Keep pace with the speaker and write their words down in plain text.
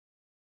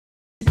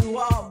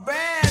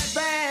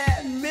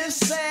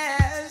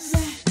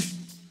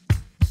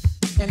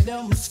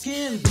them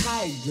skin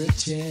tight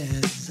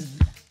britches,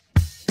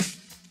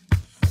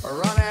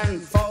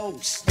 running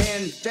folks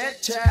in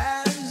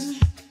stitches.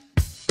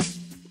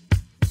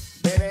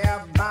 Baby,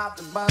 I'm about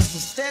to bust the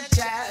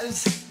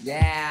stitches.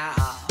 Yeah.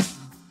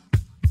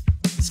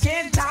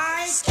 Skin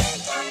tight. Skin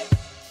tight.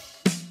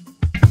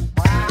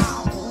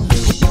 Wow.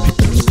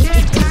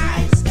 Skin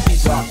tight.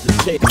 He's off the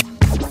tail.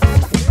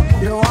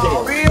 You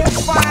are a real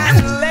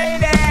fine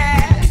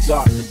lady. He's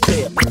off the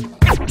tail.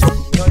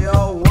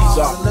 Yo, walk a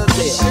little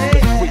shit.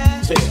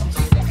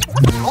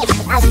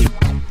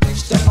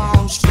 Step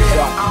on strip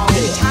on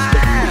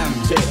time.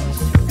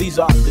 These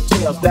are the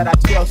tales that I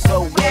tell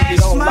so well. You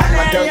don't like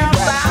my dirty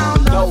rap,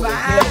 you go to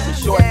hell. The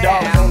short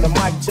dogs on the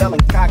mic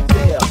telling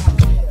cocktails.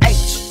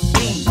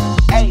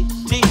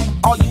 H-E-A-D.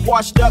 All you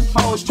washed up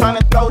hoes trying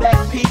to throw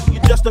that P. You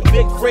just a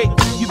big freak,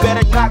 you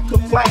better not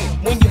complain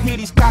when you hear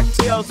these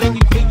cocktails and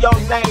you hear your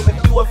name.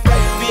 If you a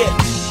fake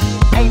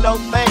bitch, ain't no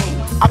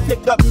thing. I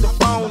pick up the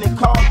phone and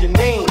call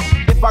Janine.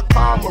 If I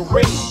call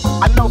Marie,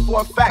 I know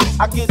for a fact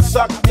I get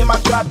sucked in my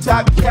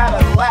drop-top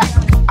Cadillac.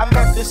 I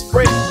met this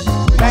freak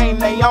named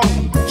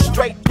Naomi.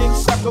 Straight dick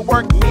sucker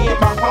work, me and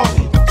my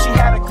homie. She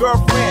had a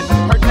girlfriend,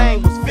 her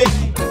name was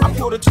Vicky. I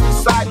pulled her to the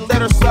side and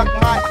let her suck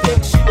my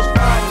dick. She was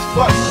fine as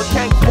fuck, but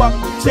can't fuck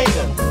with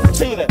Tina,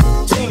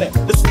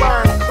 the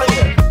sperm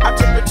cleaner. I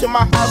took her to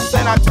my house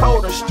and I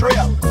told her strip.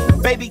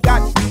 Baby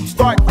got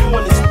start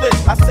doing the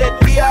splits. I said,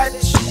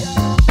 bitch,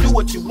 do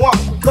what you want,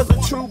 cause a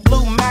true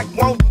blue Mac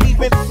won't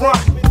even front.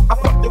 I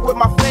fucked her with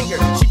my finger,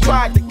 she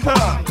tried to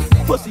come.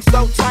 Pussy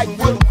so tight and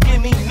wouldn't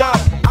give me none.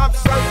 I'm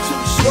so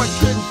too short,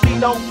 couldn't be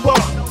no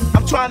bump.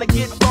 I'm trying to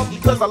get funky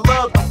cause I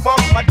love the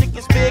funk. My dick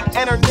is big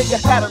and her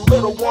nigga had a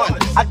little one.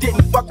 I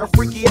didn't fuck her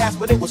freaky ass,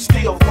 but it was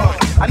still fun.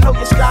 I know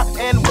you stop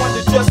and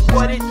wonder just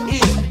what it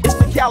is. It's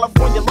the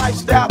California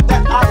lifestyle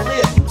that I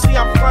live. See,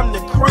 I'm from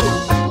the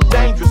crew,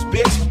 dangerous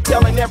bitch,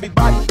 telling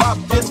everybody about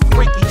this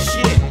freaky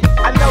shit.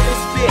 I know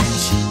this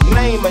bitch,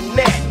 name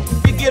Annette.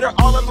 You get her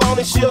all alone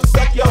and she'll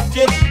suck your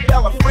dick.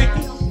 Hella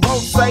freaky,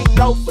 won't say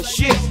no for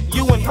shit.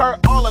 You and her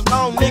all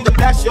alone, nigga,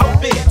 that's your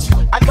bitch.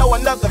 I know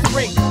another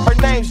freak, her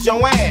name's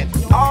Joanne.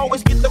 I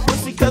always get the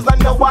pussy cause I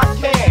know I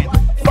can.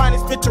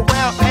 Finest bitch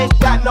around, ain't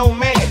got no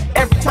man.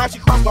 Every time she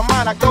cross my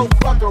mind, I go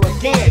fuck her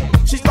again.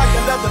 She's like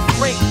another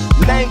freak,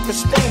 named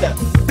Christina.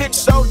 Bitch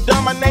so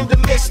dumb, I named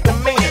her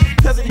misdemeanor.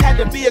 Cause it had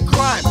to be a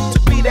crime to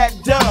be that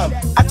dumb.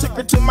 I took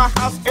her to my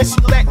house and she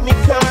let me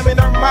come in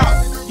her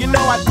mouth. You know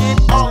I did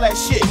all that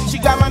shit. She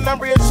got my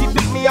number, if she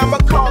beat me, I'ma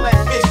call that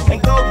bitch.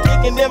 And go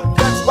digging them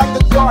guts like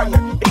a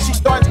gardener. If she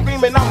starts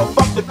screaming, I'ma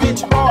fuck the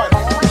bitch hard.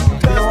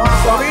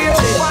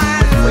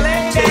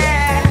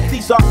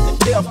 These are the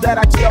tales that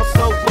I tell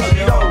so well.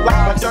 You don't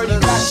like my dirty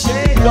rap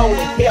shit, you go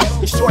to hell.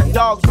 The short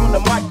dogs on the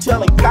mic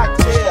telling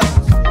cocktails.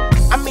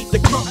 I meet the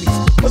groupies,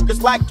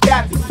 hookers like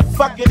Kathy.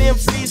 Fucking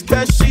MCs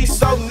cause she's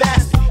so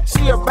nasty.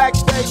 See her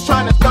backstage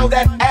trying to throw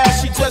that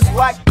ass. She just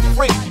like the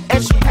freak,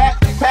 and she had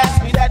to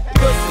pass me that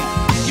pussy.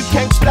 You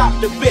can't stop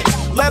the bitch.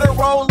 Let her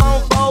roll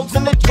on Vogues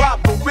and then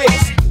drop her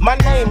wrist. My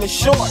name is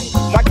short,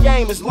 my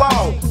game is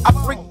long. I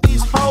freak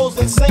these hoes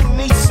and sing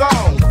these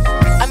songs.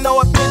 I know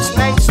a bitch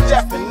named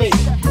Stephanie.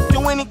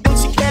 Do anything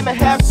she can to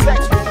have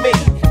sex with me.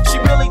 She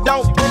really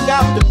don't bring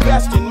out the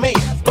best in me,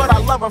 but I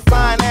love her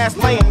fine ass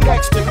laying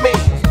next to me.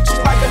 She's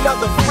like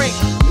another freak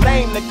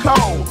named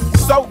Nicole.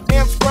 So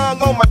damn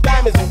sprung on my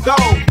diamonds and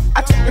gold.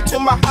 I took her to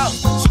my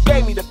house, she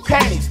gave me the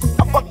panties.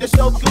 I fucked her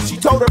so good she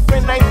told her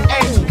friend named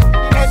Angie.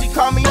 Angie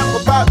called me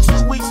up about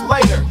 2 weeks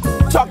later,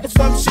 talking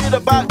some shit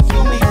about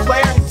you, me,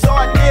 player. So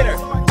I did her,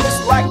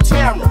 just like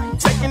Tamara,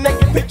 taking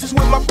naked pictures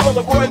with my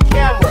Polaroid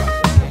camera.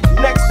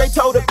 Next they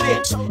told a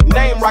bitch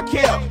named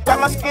Raquel, got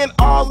my skin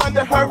all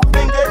under her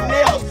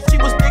fingernails. She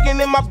was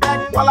digging in my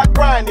back while I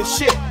grind and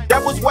shit.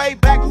 That was way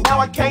back, now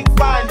I can't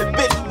find a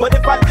bitch. But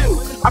if I do,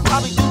 I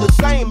probably do the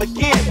same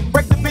again.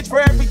 Break the bitch for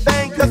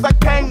everything cause I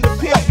came to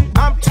pimp.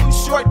 I'm too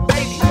short,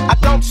 baby, I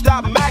don't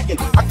stop macking.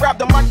 I grab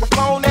the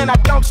microphone and I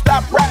don't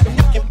stop rapping.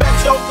 You can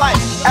bet your life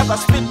as I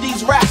spit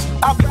these raps,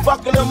 I'll be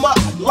fucking them up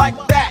like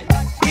that,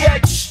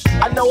 bitch.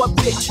 I know a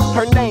bitch,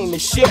 her name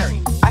is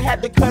Sherry. I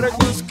had to cut her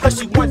loose cause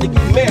she wanted to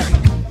get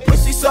married.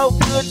 Pussy so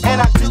good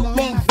and I do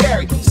mean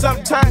very.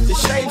 Sometimes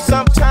it's shame,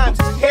 sometimes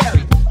it's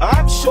hairy.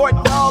 I'm short,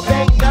 dog,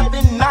 ain't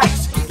nothing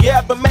nice.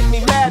 Yeah, but make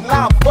me mad and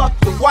I'll fuck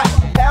the wife.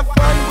 Have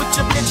fun with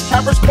your bitch,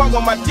 have her sprung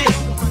on my dick.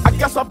 I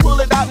guess I'll pull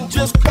it out and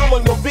just come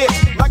on your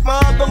bitch. Like my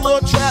other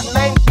little trap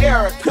named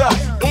Erica.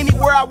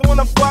 Anywhere I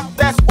wanna fuck,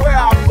 that's where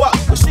I fuck.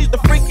 But she's the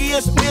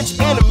freakiest bitch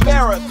in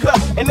America.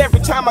 And every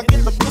time I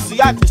get the pussy,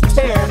 I just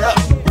tear it up.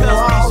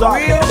 These are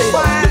the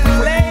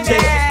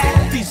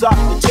tales, these are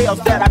the tales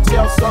that I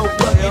tell so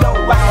well. You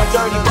don't like my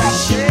dirty rap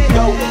shit,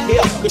 go to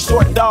hell. The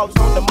short dogs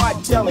on the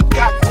mic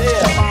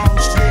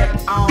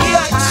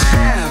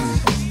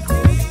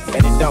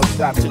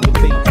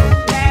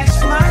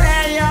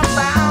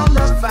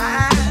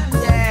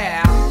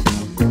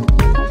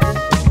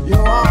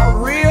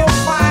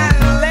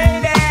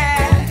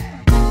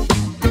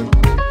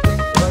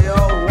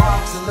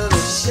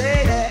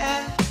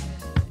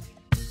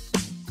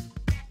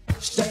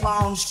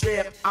on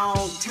strip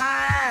on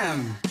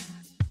time.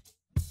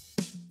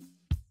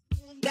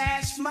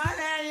 That's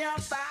money.